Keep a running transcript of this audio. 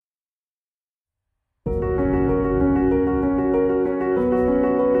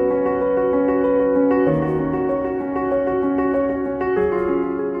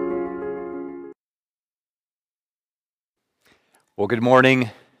Well, good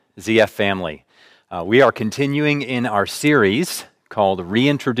morning, ZF family. We are continuing in our series called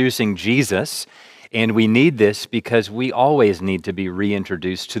Reintroducing Jesus, and we need this because we always need to be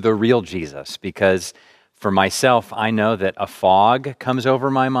reintroduced to the real Jesus, because for myself, I know that a fog comes over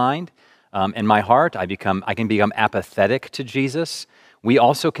my mind and my heart. I can become apathetic to Jesus. We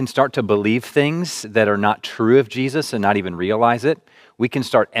also can start to believe things that are not true of Jesus and not even realize it. We can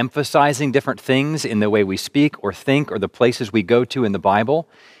start emphasizing different things in the way we speak or think or the places we go to in the Bible.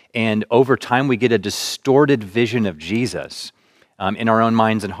 And over time, we get a distorted vision of Jesus in our own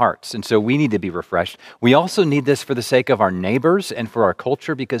minds and hearts. And so we need to be refreshed. We also need this for the sake of our neighbors and for our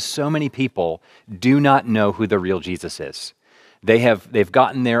culture, because so many people do not know who the real Jesus is. They've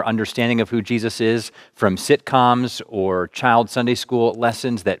gotten their understanding of who Jesus is from sitcoms or child Sunday school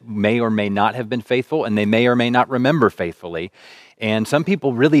lessons that may or may not have been faithful, and they may or may not remember faithfully. And some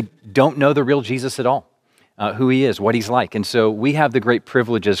people really don't know the real Jesus at all, who he is, what he's like. And so we have the great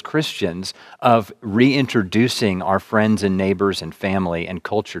privilege as Christians of reintroducing our friends and neighbors and family and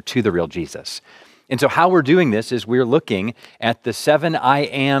culture to the real Jesus. And so how we're doing this is we're looking at the 7 I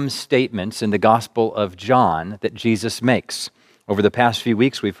am statements in the Gospel of John that Jesus makes. Over the past few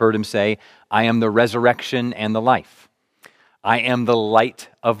weeks, we've heard him say, I am the resurrection and the life. I am the light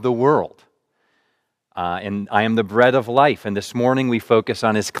of the world. And I am the bread of life. And this morning we focus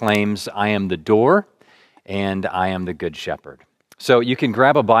on his claims, I am the door and I am the good shepherd. So you can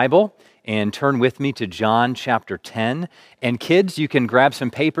grab a Bible and turn with me to John chapter 10. And kids, you can grab some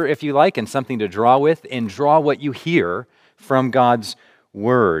paper if you like and something to draw with, and draw what you hear from God's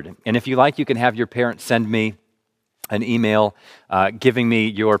word. And if you like, you can have your parents send me an email giving me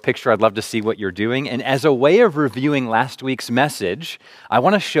your picture. I'd love to see what you're doing. And as a way of reviewing last week's message, I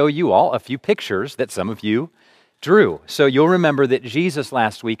want to show you all a few pictures that some of you drew. So you'll remember that Jesus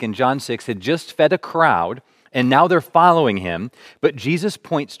last week in John 6 had just fed a crowd, and now they're following him. But Jesus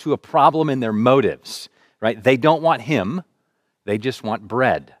points to a problem in their motives, right? They don't want him. They just want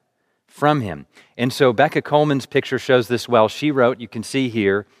bread from him. And so Becca Coleman's picture shows this well. She wrote, you can see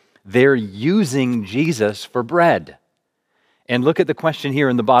here, they're using Jesus for bread. And look at the question here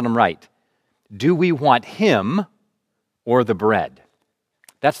in the bottom right. Do we want him or the bread?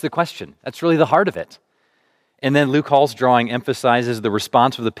 That's the question. That's really the heart of it. And then Luke Hall's drawing emphasizes the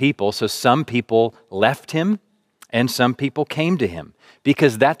response of the people. So some people left him and some people came to him,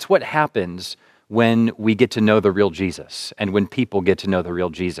 because that's what happens when we get to know the real Jesus and when people get to know the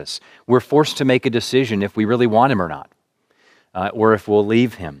real Jesus. We're forced to make a decision if we really want him or not, or if we'll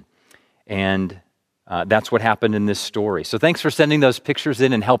leave him. And that's what happened in this story. So thanks for sending those pictures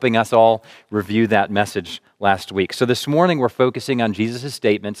in and helping us all review that message last week. So this morning we're focusing on Jesus'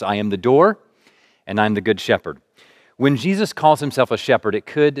 statements, I am the door and I'm the good shepherd. When Jesus calls himself a shepherd, it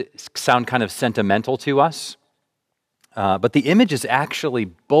could sound kind of sentimental to us, but the image is actually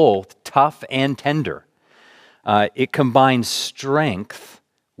both tough and tender. It combines strength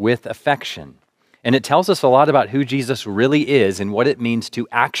with affection. And it tells us a lot about who Jesus really is and what it means to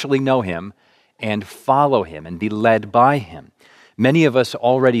actually know him and follow him and be led by him. Many of us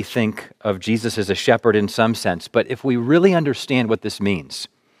already think of Jesus as a shepherd in some sense, but if we really understand what this means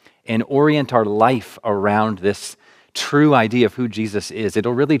and orient our life around this true idea of who Jesus is,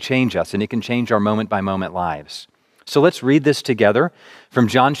 it'll really change us, and it can change our moment-by-moment lives. So let's read this together from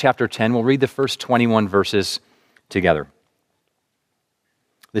John chapter 10. We'll read the first 21 verses together.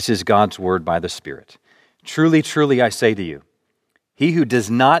 This is God's word by the Spirit. Truly, truly, I say to you, he who does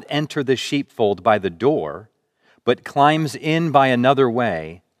not enter the sheepfold by the door, but climbs in by another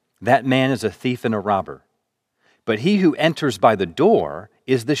way, that man is a thief and a robber. But he who enters by the door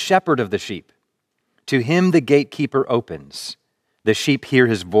is the shepherd of the sheep. To him the gatekeeper opens. The sheep hear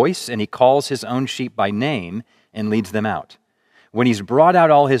his voice, and he calls his own sheep by name and leads them out. When he's brought out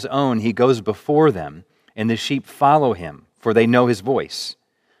all his own, he goes before them, and the sheep follow him, for they know his voice.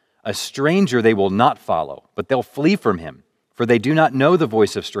 A stranger they will not follow, but they'll flee from him, for they do not know the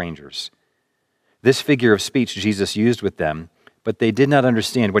voice of strangers. This figure of speech Jesus used with them, but they did not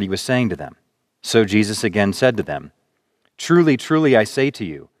understand what he was saying to them. So Jesus again said to them, Truly, truly, I say to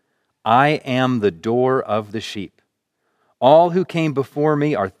you, I am the door of the sheep. All who came before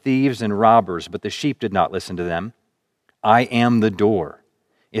me are thieves and robbers, but the sheep did not listen to them. I am the door.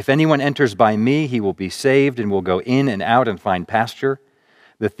 If anyone enters by me, he will be saved and will go in and out and find pasture.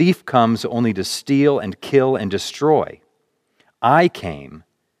 The thief comes only to steal and kill and destroy. I came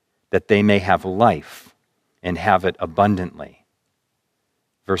that they may have life and have it abundantly.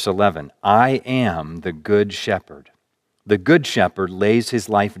 Verse 11, I am the good shepherd. The good shepherd lays his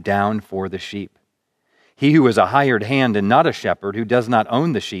life down for the sheep. He who is a hired hand and not a shepherd, who does not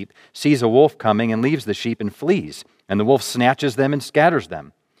own the sheep, sees a wolf coming and leaves the sheep and flees, and the wolf snatches them and scatters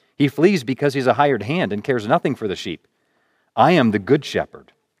them. He flees because he's a hired hand and cares nothing for the sheep. I am the good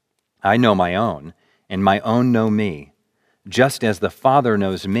shepherd. I know my own, and my own know me, just as the Father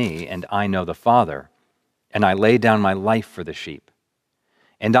knows me, and I know the Father, and I lay down my life for the sheep.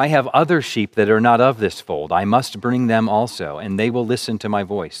 And I have other sheep that are not of this fold. I must bring them also, and they will listen to my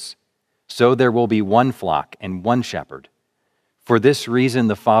voice. So there will be one flock and one shepherd. For this reason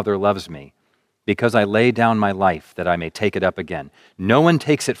the Father loves me, because I lay down my life that I may take it up again. No one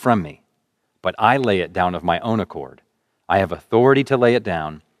takes it from me, but I lay it down of my own accord. I have authority to lay it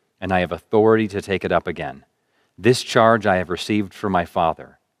down, and I have authority to take it up again. This charge I have received from my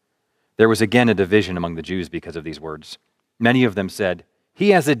Father. There was again a division among the Jews because of these words. Many of them said, "He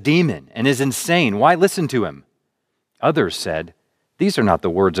has a demon and is insane. Why listen to him?" Others said, "These are not the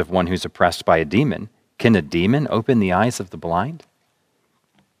words of one who's oppressed by a demon. Can a demon open the eyes of the blind?"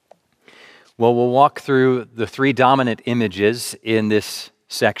 Well, we'll walk through the three dominant images in this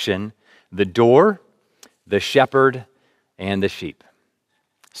section: the door, the shepherd, and the sheep.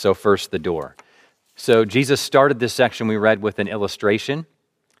 So first, the door. So Jesus started this section we read with an illustration.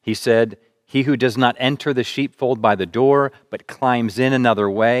 He said, "He who does not enter the sheepfold by the door, but climbs in another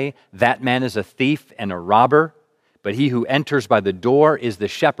way, that man is a thief and a robber. But he who enters by the door is the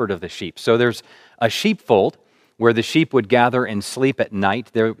shepherd of the sheep." So there's a sheepfold where the sheep would gather and sleep at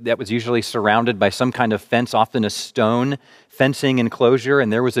night. That was usually surrounded by some kind of fence, often a stone fencing enclosure,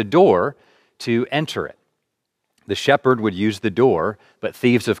 and there was a door to enter it. The shepherd would use the door, but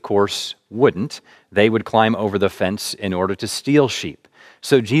thieves, of course, wouldn't. They would climb over the fence in order to steal sheep.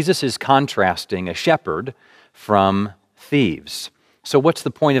 So Jesus is contrasting a shepherd from thieves. So what's the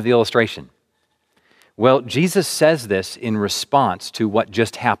point of the illustration? Well, Jesus says this in response to what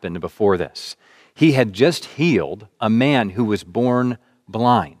just happened before this. He had just healed a man who was born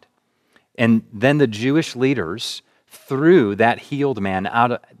blind. And then the Jewish leaders threw that healed man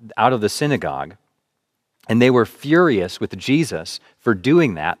out of the synagogue, and they were furious with Jesus for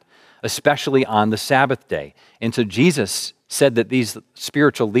doing that, especially on the Sabbath day. And so Jesus said that these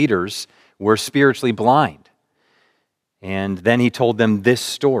spiritual leaders were spiritually blind. And then he told them this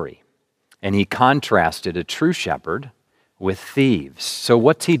story, and he contrasted a true shepherd with thieves. So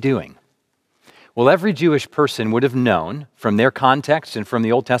what's he doing? Well, every Jewish person would have known from their context and from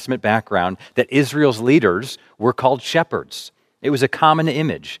the Old Testament background that Israel's leaders were called shepherds. It was a common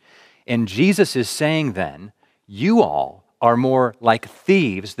image. And Jesus is saying then, you all are more like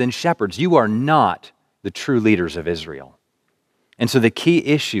thieves than shepherds. You are not the true leaders of Israel. And so the key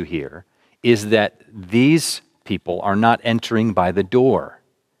issue here is that these people are not entering by the door.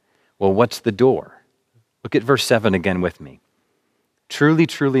 Well, what's the door? Look at verse 7 again with me. "Truly,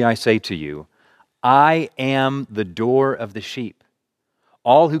 truly, I say to you, I am the door of the sheep.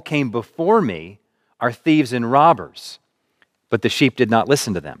 All who came before me are thieves and robbers, but the sheep did not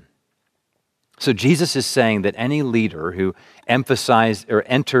listen to them." So Jesus is saying that any leader who emphasizes or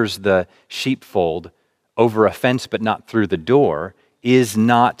enters the sheepfold over a fence but not through the door is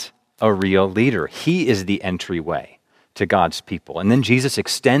not a real leader. He is the entryway to God's people. And then Jesus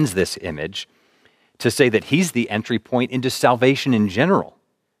extends this image to say that he's the entry point into salvation in general.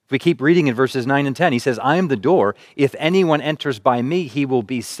 If we keep reading in verses 9 and 10, he says, "I am the door. If anyone enters by me, he will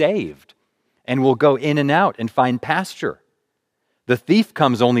be saved and will go in and out and find pasture. The thief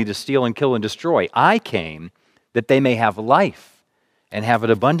comes only to steal and kill and destroy. I came that they may have life and have it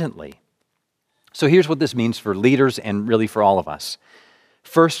abundantly." So here's what this means for leaders and really for all of us.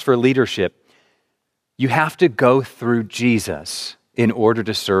 First, for leadership, you have to go through Jesus in order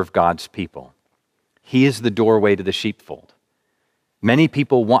to serve God's people. He is the doorway to the sheepfold. Many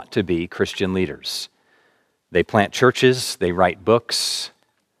people want to be Christian leaders. They plant churches, they write books,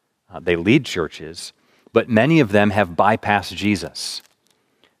 they lead churches, but many of them have bypassed Jesus.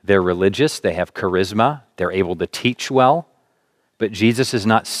 They're religious, they have charisma, they're able to teach well, but Jesus is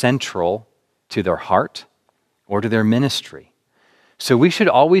not central to their heart or to their ministry. So we should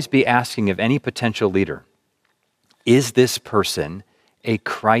always be asking of any potential leader, is this person a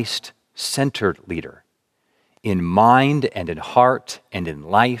Christ-centered leader? In mind and in heart and in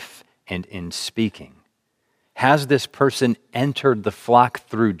life and in speaking? Has this person entered the flock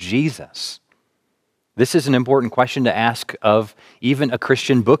through Jesus? This is an important question to ask of even a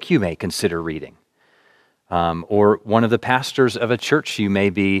Christian book you may consider reading, or one of the pastors of a church you may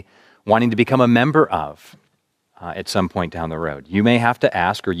be wanting to become a member of at some point down the road. You may have to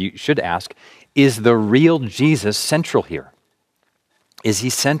ask, or you should ask, is the real Jesus central here? Is he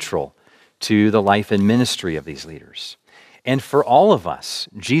central to the life and ministry of these leaders? And for all of us,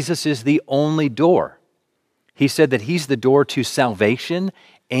 Jesus is the only door. He said that he's the door to salvation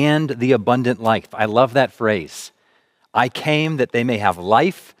and the abundant life. I love that phrase. I came that they may have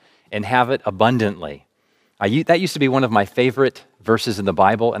life and have it abundantly. That used to be one of my favorite verses in the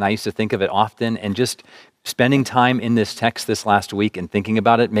Bible, and I used to think of it often, and just spending time in this text this last week and thinking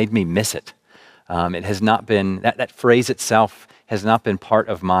about it made me miss it. It has not been, that phrase itself has not been part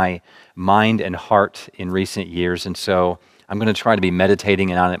of my mind and heart in recent years, and so I'm going to try to be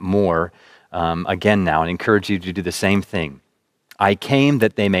meditating on it more again now and encourage you to do the same thing. I came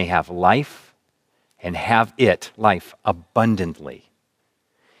that they may have life and have it, life, abundantly.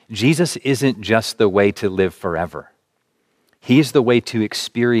 Jesus isn't just the way to live forever. He's the way to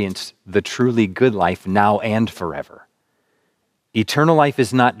experience the truly good life now and forever. Eternal life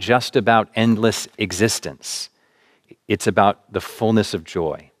is not just about endless existence. It's about the fullness of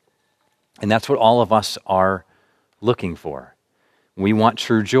joy. And that's what all of us are looking for. We want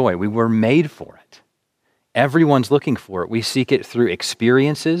true joy. We were made for it. Everyone's looking for it. We seek it through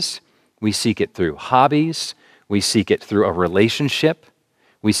experiences. We seek it through hobbies. We seek it through a relationship.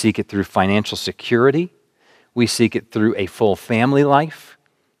 We seek it through financial security. We seek it through a full family life.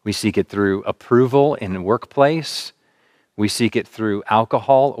 We seek it through approval in the workplace. We seek it through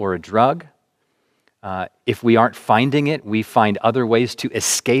alcohol or a drug. If we aren't finding it, we find other ways to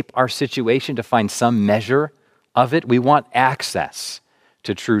escape our situation, to find some measure of it. We want access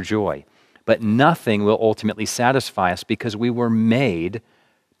to true joy. But nothing will ultimately satisfy us because we were made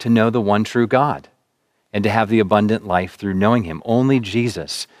to know the one true God and to have the abundant life through knowing Him. Only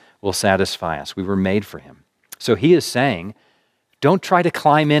Jesus will satisfy us. We were made for Him. So He is saying, don't try to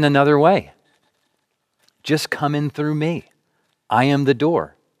climb in another way. Just come in through me. I am the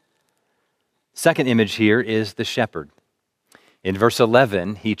door. Second image here is the shepherd. In verse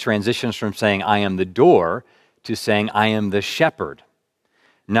 11, he transitions from saying, I am the door, to saying, I am the shepherd.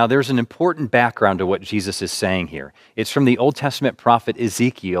 Now, there's an important background to what Jesus is saying here. It's from the Old Testament prophet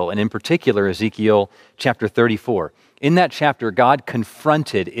Ezekiel, and in particular, Ezekiel chapter 34. In that chapter, God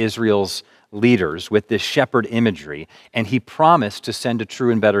confronted Israel's leaders with this shepherd imagery, and He promised to send a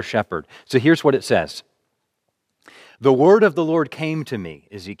true and better shepherd. So here's what it says. The word of the Lord came to me,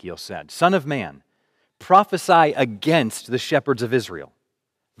 Ezekiel said, Son of man, prophesy against the shepherds of Israel.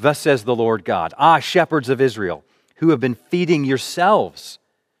 Thus says the Lord God, shepherds of Israel, who have been feeding yourselves.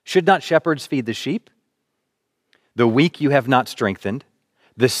 Should not shepherds feed the sheep? The weak you have not strengthened,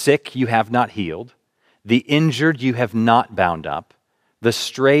 the sick you have not healed, the injured you have not bound up, the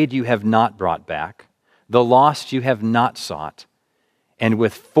strayed you have not brought back, the lost you have not sought, and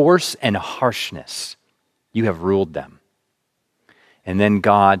with force and harshness you have ruled them. And then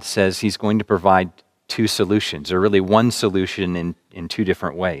God says He's going to provide two solutions, or really one solution in two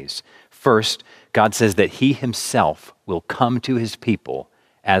different ways. First, God says that He Himself will come to His people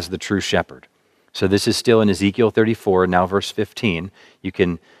as the true shepherd. So this is still in Ezekiel 34, now verse 15. You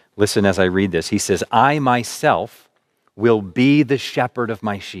can listen as I read this. He says, I myself will be the shepherd of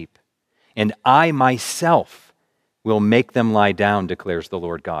my sheep, and I myself will make them lie down, declares the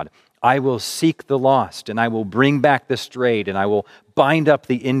Lord God. I will seek the lost, and I will bring back the strayed, and I will bind up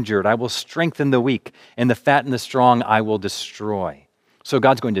the injured. I will strengthen the weak, and the fat and the strong I will destroy. So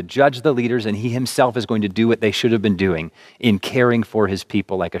God's going to judge the leaders, and He Himself is going to do what they should have been doing in caring for His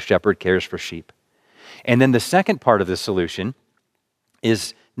people like a shepherd cares for sheep. And then the second part of the solution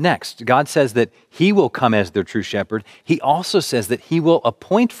is next. God says that He will come as their true shepherd. He also says that He will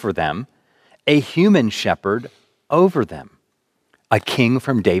appoint for them a human shepherd over them, a king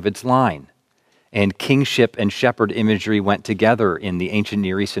from David's line. And kingship and shepherd imagery went together in the ancient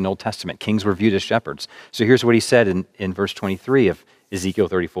Near East and Old Testament. Kings were viewed as shepherds. So here's what He said in verse 23 of Ezekiel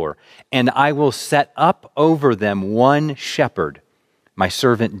 34. And I will set up over them one shepherd, my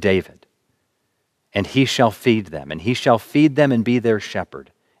servant David. And he shall feed them, and he shall feed them and be their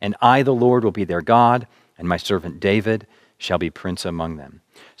shepherd. And I, the Lord, will be their God, and my servant David shall be prince among them.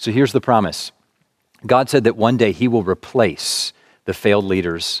 So here's the promise. God said that one day He will replace the failed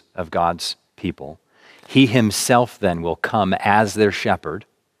leaders of God's people. He Himself then will come as their shepherd,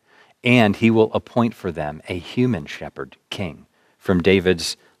 and He will appoint for them a human shepherd king from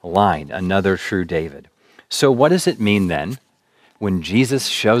David's line, another true David. So what does it mean then when Jesus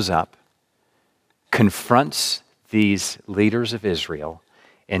shows up, confronts these leaders of Israel,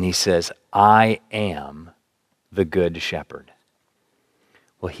 and He says, I am the good shepherd?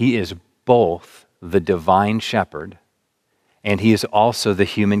 Well, He is both the divine shepherd, and He is also the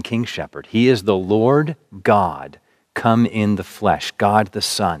human king shepherd. He is the Lord God come in the flesh, God the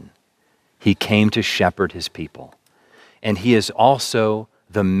Son. He came to shepherd His people. And He is also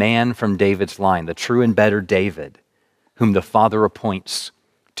the man from David's line, the true and better David, whom the Father appoints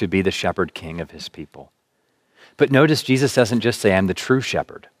to be the shepherd king of His people. But notice Jesus doesn't just say, I'm the true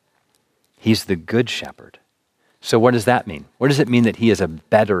shepherd. He's the good shepherd. So what does that mean? What does it mean that he is a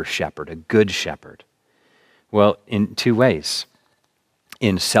better shepherd, a good shepherd? Well, in two ways: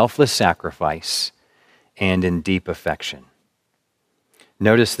 in selfless sacrifice and in deep affection.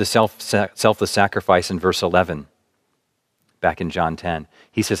 Notice the selfless sacrifice in verse 11, back in John 10.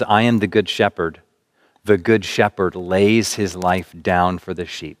 He says, I am the good shepherd. The good shepherd lays his life down for the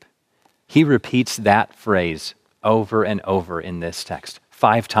sheep. He repeats that phrase over and over in this text,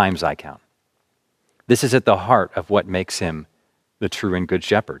 5 times I count. This is at the heart of what makes him the true and good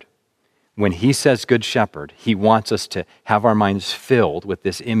shepherd. When he says good shepherd, he wants us to have our minds filled with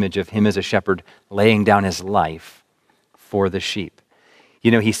this image of him as a shepherd laying down his life for the sheep. You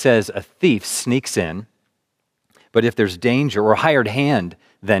know, he says a thief sneaks in, but if there's danger, or a hired hand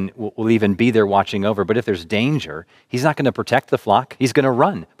then will even be there watching over, but if there's danger, he's not going to protect the flock, he's going to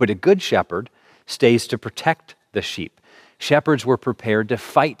run. But a good shepherd stays to protect the sheep. Shepherds were prepared to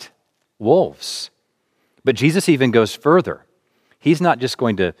fight wolves. But Jesus even goes further. He's not just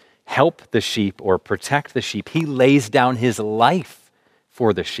going to help the sheep or protect the sheep. He lays down his life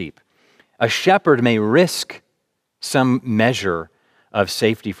for the sheep. A shepherd may risk some measure of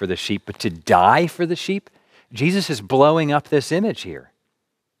safety for the sheep, but to die for the sheep, Jesus is blowing up this image here.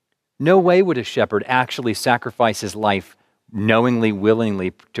 No way would a shepherd actually sacrifice his life knowingly,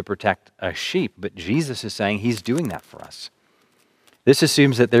 willingly to protect a sheep, but Jesus is saying he's doing that for us. This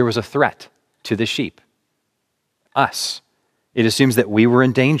assumes that there was a threat to the sheep, us. It assumes that we were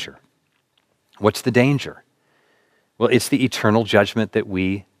in danger. What's the danger? Well, it's the eternal judgment that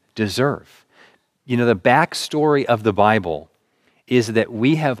we deserve. You know, the backstory of the Bible is that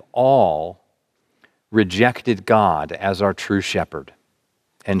we have all rejected God as our true shepherd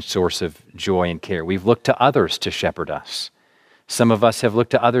and source of joy and care. We've looked to others to shepherd us. Some of us have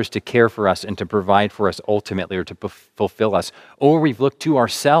looked to others to care for us and to provide for us ultimately, or to fulfill us. Or we've looked to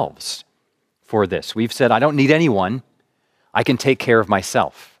ourselves for this. We've said, I don't need anyone. I can take care of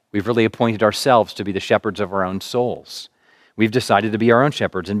myself. We've really appointed ourselves to be the shepherds of our own souls. We've decided to be our own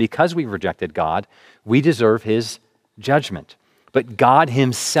shepherds. And because we've rejected God, we deserve his judgment. But God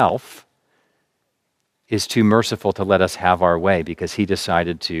himself is too merciful to let us have our way because he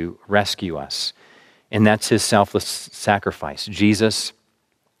decided to rescue us. And that's his selfless sacrifice. Jesus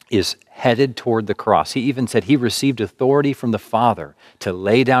is headed toward the cross. He even said he received authority from the Father to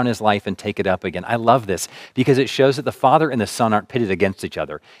lay down his life and take it up again. I love this because it shows that the Father and the Son aren't pitted against each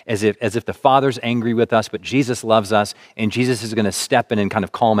other, as if the Father's angry with us, but Jesus loves us, and Jesus is going to step in and kind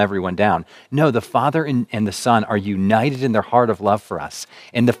of calm everyone down. No, the Father and the Son are united in their heart of love for us,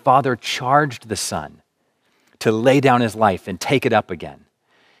 and the Father charged the Son to lay down his life and take it up again.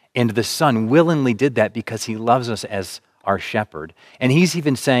 And the Son willingly did that because he loves us as our shepherd. And he's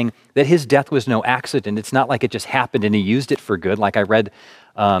even saying that his death was no accident. It's not like it just happened and he used it for good. Like I read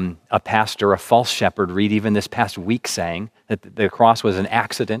a pastor, a false shepherd, read even this past week saying that the cross was an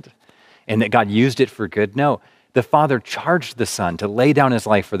accident and that God used it for good. No, the Father charged the Son to lay down his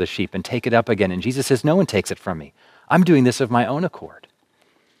life for the sheep and take it up again. And Jesus says, no one takes it from me. I'm doing this of my own accord.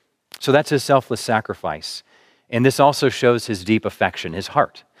 So that's his selfless sacrifice. And this also shows his deep affection, his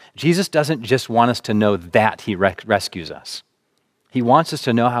heart. Jesus doesn't just want us to know that he rescues us. He wants us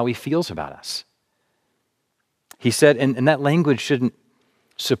to know how he feels about us. He said, and that language shouldn't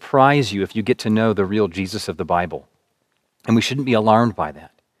surprise you if you get to know the real Jesus of the Bible. And we shouldn't be alarmed by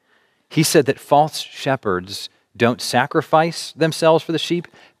that. He said that false shepherds don't sacrifice themselves for the sheep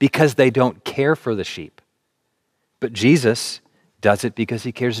because they don't care for the sheep. But Jesus does it because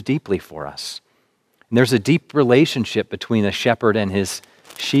he cares deeply for us. And there's a deep relationship between a shepherd and his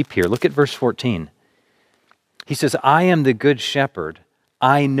sheep here. Look at verse 14. He says, I am the good shepherd.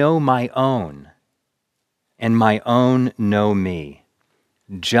 I know my own, and my own know me,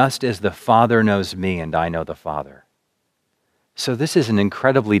 just as the Father knows me and I know the Father. So this is an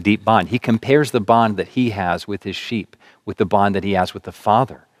incredibly deep bond. He compares the bond that he has with his sheep with the bond that he has with the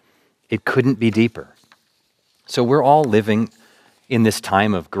Father. It couldn't be deeper. So we're all living in this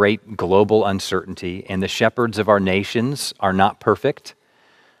time of great global uncertainty, and the shepherds of our nations are not perfect.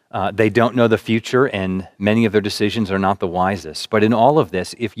 They don't know the future, and many of their decisions are not the wisest. But in all of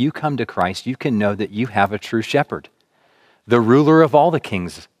this, if you come to Christ, you can know that you have a true shepherd, the ruler of all the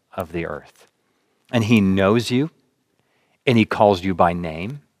kings of the earth. And he knows you, and he calls you by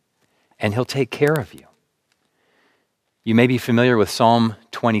name, and he'll take care of you. You may be familiar with Psalm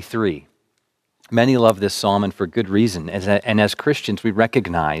 23. Many love this psalm, and for good reason. And as Christians, we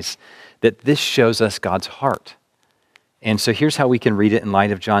recognize that this shows us God's heart. And so here's how we can read it in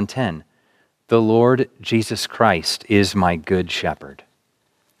light of John 10. The Lord Jesus Christ is my good shepherd.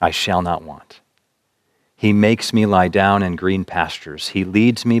 I shall not want. He makes me lie down in green pastures. He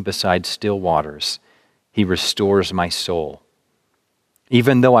leads me beside still waters. He restores my soul.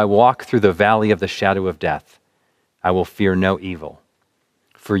 Even though I walk through the valley of the shadow of death, I will fear no evil,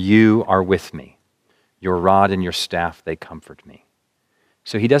 for you are with me. Your rod and your staff, they comfort me.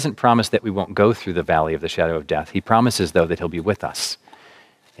 So he doesn't promise that we won't go through the valley of the shadow of death. He promises, though, that he'll be with us,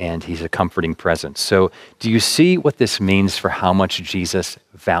 and he's a comforting presence. So do you see what this means for how much Jesus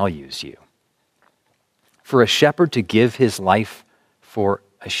values you? For a shepherd to give his life for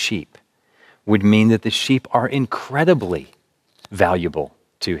a sheep would mean that the sheep are incredibly valuable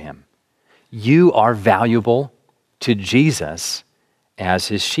to him. You are valuable to Jesus as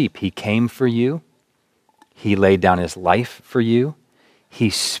his sheep. He came for you. He laid down his life for you. He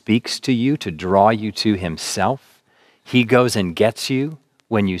speaks to you to draw you to himself. He goes and gets you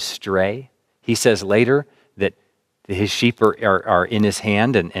when you stray. He says later that his sheep are in his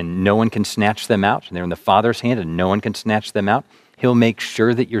hand and no one can snatch them out. And they're in the Father's hand and no one can snatch them out. He'll make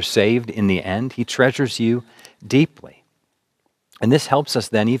sure that you're saved in the end. He treasures you deeply. And this helps us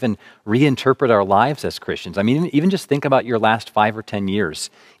then even reinterpret our lives as Christians. I mean, even just think about your last 5 or 10 years.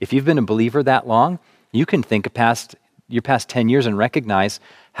 If you've been a believer that long, you can think of your past 10 years and recognize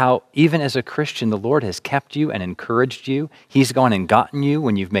how even as a Christian, the Lord has kept you and encouraged you. He's gone and gotten you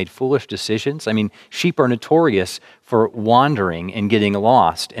when you've made foolish decisions. I mean, sheep are notorious for wandering and getting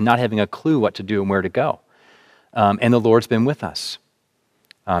lost and not having a clue what to do and where to go. And the Lord's been with us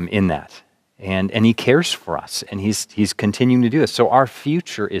in that. And he cares for us, and he's continuing to do this. So our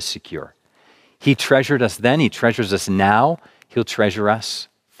future is secure. He treasured us then. He treasures us now. He'll treasure us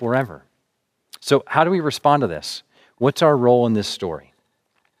forever. So how do we respond to this? What's our role in this story?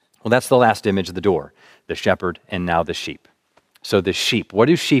 Well, that's the last image of the door, the shepherd and now the sheep. So the sheep, what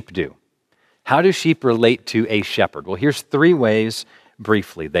do sheep do? How do sheep relate to a shepherd? Well, here's 3 ways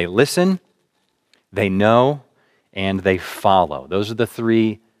briefly. They listen, they know, and they follow. Those are the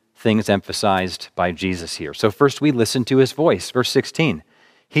 3 things emphasized by Jesus here. So first we listen to his voice. Verse 16,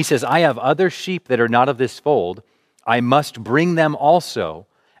 he says, I have other sheep that are not of this fold. I must bring them also,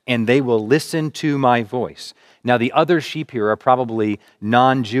 and they will listen to my voice. Now, the other sheep here are probably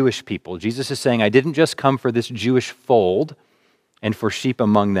non-Jewish people. Jesus is saying, I didn't just come for this Jewish fold and for sheep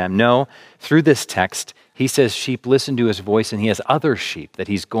among them. No, through this text, he says sheep listen to his voice, and he has other sheep that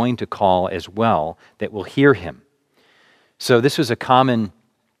he's going to call as well that will hear him. So this was a common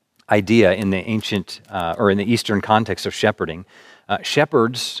idea in the ancient or in the Eastern context of shepherding.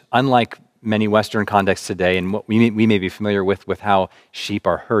 Shepherds, unlike many Western contexts today, and what we may be familiar with how sheep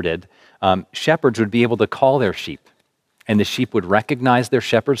are herded, shepherds would be able to call their sheep, and the sheep would recognize their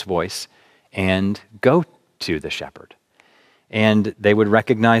shepherd's voice and go to the shepherd. And they would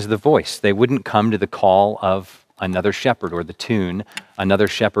recognize the voice. They wouldn't come to the call of another shepherd or the tune another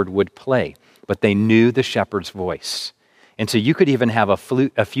shepherd would play, but they knew the shepherd's voice. And so you could even have a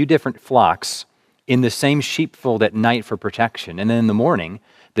few different flocks in the same sheepfold at night for protection. And then in the morning,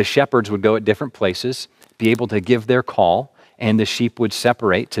 the shepherds would go at different places, be able to give their call, and the sheep would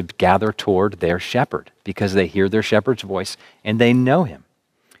separate to gather toward their shepherd because they hear their shepherd's voice and they know him.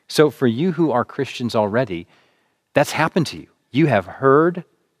 So for you who are Christians already, that's happened to you. You have heard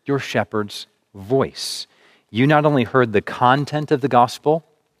your shepherd's voice. You not only heard the content of the gospel,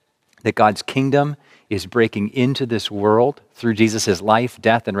 that God's kingdom is breaking into this world through Jesus' life,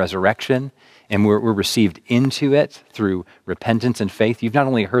 death, and resurrection, and we're received into it through repentance and faith. You've not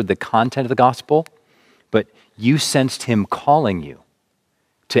only heard the content of the gospel, but you sensed him calling you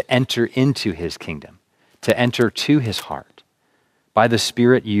to enter into his kingdom, to enter to his heart. By the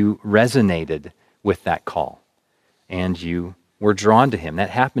Spirit, you resonated with that call, and you were drawn to him.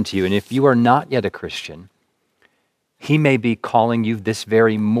 That happened to you, and if you are not yet a Christian, he may be calling you this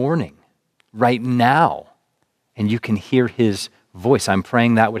very morning, right now, and you can hear his voice. I'm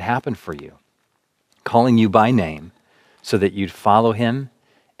praying that would happen for you, calling you by name so that you'd follow him,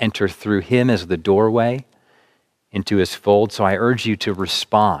 enter through him as the doorway into his fold. So I urge you to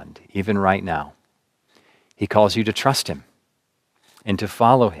respond even right now. He calls you to trust him and to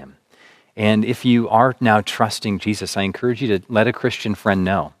follow him. And if you are now trusting Jesus, I encourage you to let a Christian friend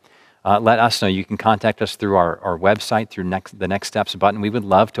know. Let us know. You can contact us through our website, through the Next Steps button. We would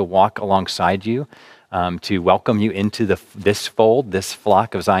love to walk alongside you, to welcome you into this fold, this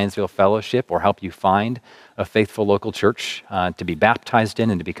flock of Zionsville Fellowship, or help you find a faithful local church to be baptized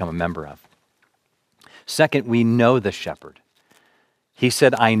in and to become a member of. Second, we know the shepherd. He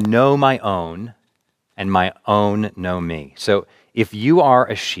said, I know my own, and my own know me. So if you are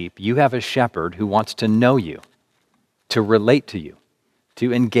a sheep, you have a shepherd who wants to know you, to relate to you,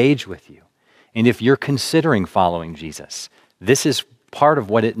 to engage with you. And if you're considering following Jesus, this is part of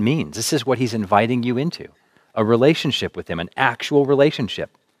what it means. This is what he's inviting you into, a relationship with him, an actual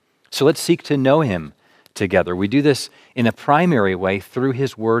relationship. So let's seek to know him together. We do this in a primary way through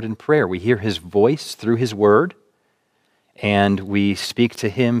his word and prayer. We hear his voice through his word, and we speak to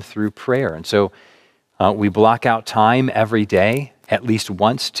him through prayer. And so we block out time every day, at least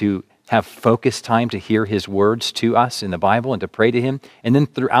once, to have focused time to hear his words to us in the Bible and to pray to him. And then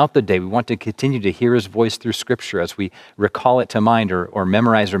throughout the day, we want to continue to hear his voice through Scripture as we recall it to mind or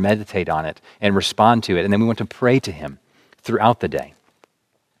memorize or meditate on it and respond to it. And then we want to pray to him throughout the day.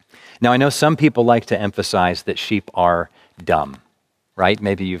 Now, I know some people like to emphasize that sheep are dumb, right?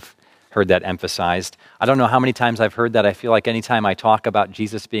 Maybe you've heard that emphasized. I don't know how many times I've heard that. I feel like anytime I talk about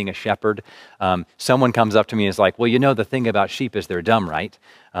Jesus being a shepherd, someone comes up to me and is like, well, the thing about sheep is they're dumb, right?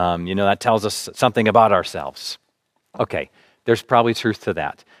 That tells us something about ourselves. Okay, there's probably truth to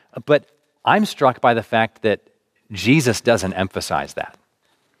that. But I'm struck by the fact that Jesus doesn't emphasize that.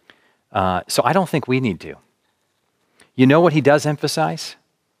 So I don't think we need to. You know what he does emphasize?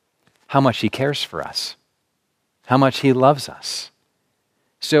 How much he cares for us, how much he loves us.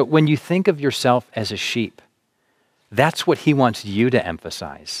 So when you think of yourself as a sheep, that's what he wants you to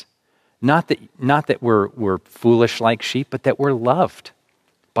emphasize. Not that we're foolish like sheep, but that we're loved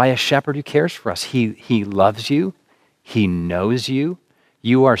by a shepherd who cares for us. He loves you. He knows you.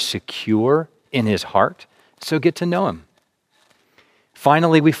 You are secure in his heart. So get to know him.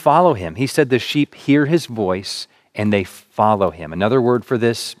 Finally, we follow him. He said the sheep hear his voice and they follow him. Another word for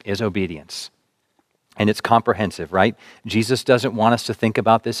this is obedience. And it's comprehensive, right? Jesus doesn't want us to think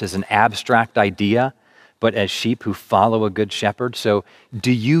about this as an abstract idea, but as sheep who follow a good shepherd. So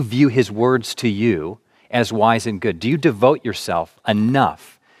do you view his words to you as wise and good? Do you devote yourself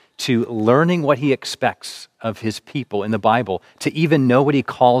enough to learning what he expects of his people in the Bible to even know what he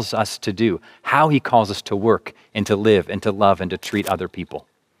calls us to do, how he calls us to work and to live and to love and to treat other people?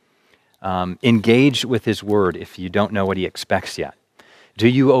 Engage with his word if you don't know what he expects yet. Do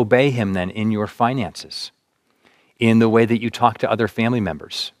you obey him then in your finances, in the way that you talk to other family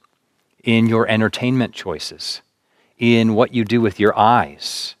members, in your entertainment choices, in what you do with your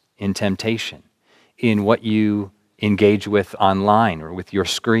eyes in temptation, in what you engage with online or with your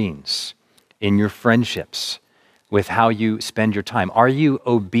screens, in your friendships, with how you spend your time? Are you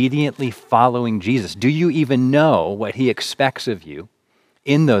obediently following Jesus? Do you even know what he expects of you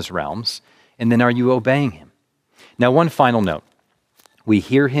in those realms? And then are you obeying him? Now, one final note. We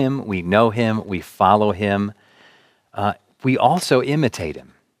hear him, we know him, we follow him. We also imitate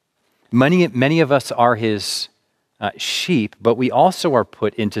him. Many of us are his sheep, but we also are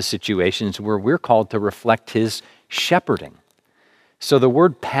put into situations where we're called to reflect his shepherding. So the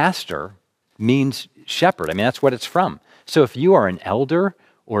word pastor means shepherd. I mean, that's what it's from. So if you are an elder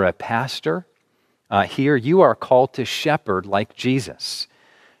or a pastor here, you are called to shepherd like Jesus,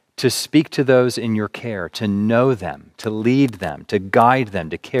 to speak to those in your care, to know them, to lead them, to guide them,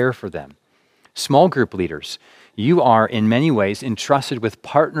 to care for them. Small group leaders, you are in many ways entrusted with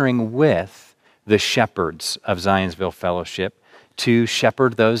partnering with the shepherds of Zionsville Fellowship to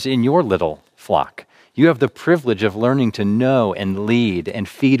shepherd those in your little flock. You have the privilege of learning to know and lead and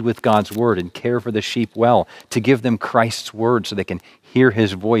feed with God's word and care for the sheep well, to give them Christ's word so they can hear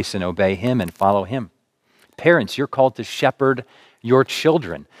his voice and obey him and follow him. Parents, you're called to shepherd your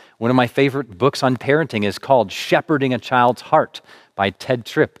children. One of my favorite books on parenting is called Shepherding a Child's Heart by Ted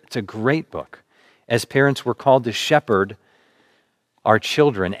Tripp. It's a great book. As parents, we're called to shepherd our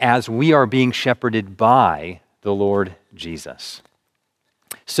children as we are being shepherded by the Lord Jesus.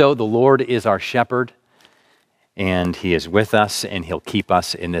 So the Lord is our shepherd, and he is with us, and he'll keep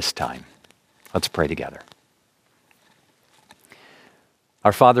us in this time. Let's pray together.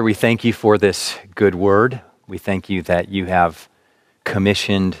 Our Father, we thank you for this good word. We thank you that you have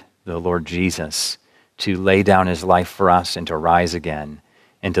commissioned the Lord Jesus to lay down his life for us and to rise again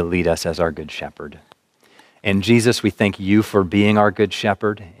and to lead us as our good shepherd. And Jesus, we thank you for being our good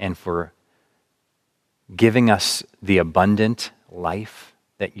shepherd and for giving us the abundant life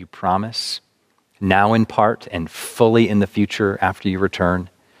that you promise, now in part and fully in the future after you return.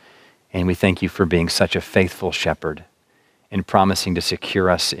 And we thank you for being such a faithful shepherd and promising to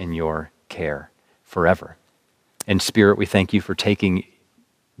secure us in your care forever. In Spirit, we thank you for taking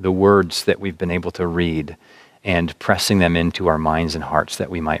the words that we've been able to read and pressing them into our minds and hearts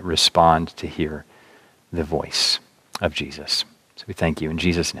that we might respond to hear the voice of Jesus. So we thank you in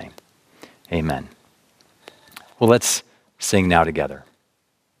Jesus' name. Amen. Well, let's sing now together.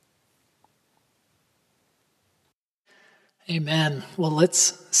 Amen. Well,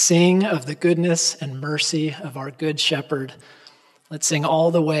 let's sing of the goodness and mercy of our good shepherd. Let's sing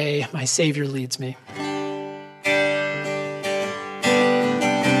all the way my Savior leads me.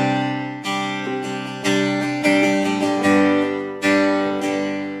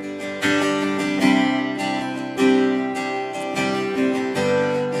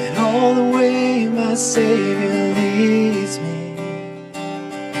 all the way my Savior leads me.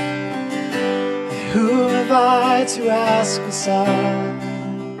 Who have I to ask beside?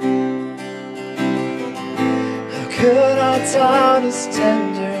 How could I doubt His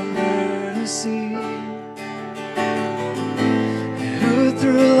tender mercy? Who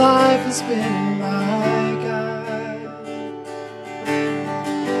through life has been my guide?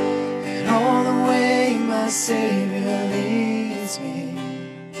 And all the way my Savior leads me,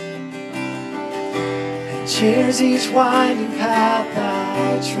 and cheers each winding path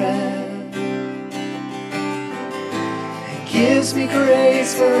I tread, gives me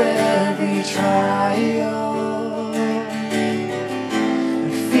grace for every trial,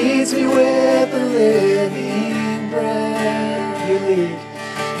 and feeds me with the living bread.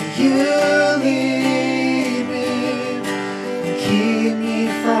 You lead me, and keep me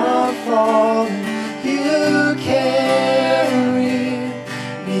from falling. You carry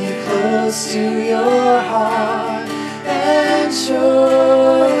me close to your heart, and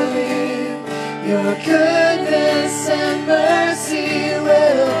surely your goodness and mercy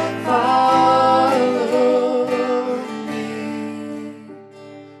will follow me.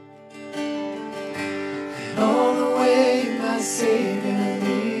 And all the way my Savior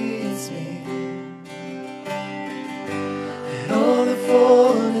leads me, and all the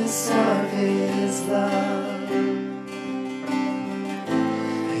fullness of His love,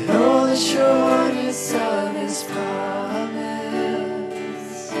 and all the sureness of His promise,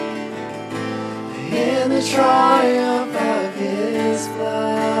 in the triumph of His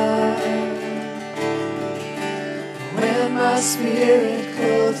blood. When my spirit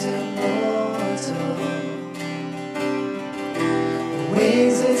clothed immortal,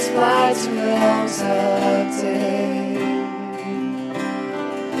 wings its flight to realms of day,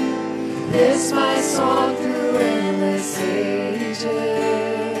 this my song through endless ages.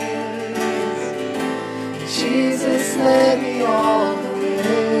 Jesus led me all the way.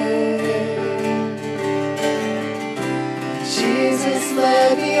 Jesus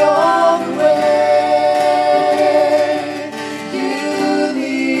led me all the way. You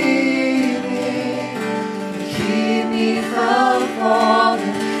lead me, keep me from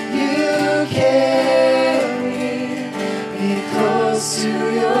falling. You carry me close to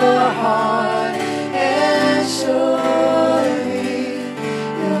your heart, and surely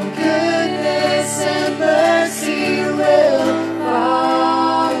your goodness and mercy will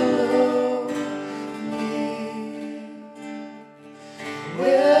follow me.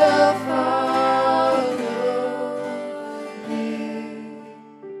 Will follow me.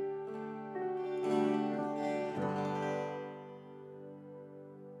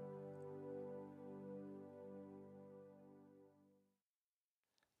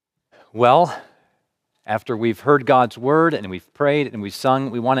 Well, after we've heard God's word and we've prayed and we've sung,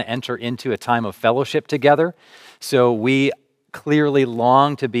 we want to enter into a time of fellowship together. So we clearly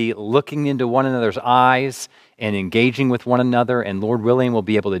long to be looking into one another's eyes and engaging with one another, and Lord willing, we'll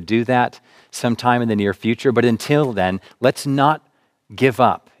be able to do that sometime in the near future. But until then, let's not give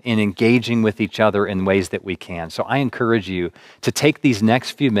up in engaging with each other in ways that we can. So I encourage you to take these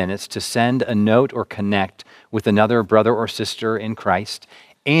next few minutes to send a note or connect with another brother or sister in Christ.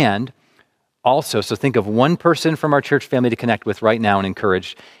 And also, so think of one person from our church family to connect with right now and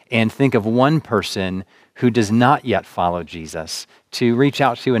encourage, and think of one person who does not yet follow Jesus to reach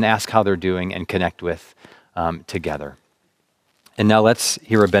out to and ask how they're doing and connect with together. And now let's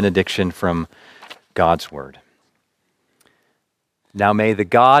hear a benediction from God's word. Now may the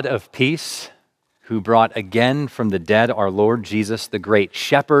God of peace, who brought again from the dead our Lord Jesus, the great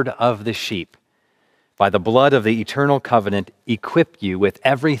shepherd of the sheep, by the blood of the eternal covenant, equip you with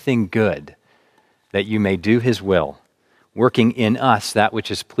everything good, that you may do His will, working in us that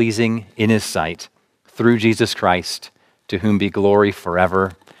which is pleasing in His sight, through Jesus Christ, to whom be glory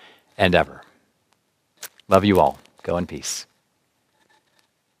forever and ever. Love you all. Go in peace.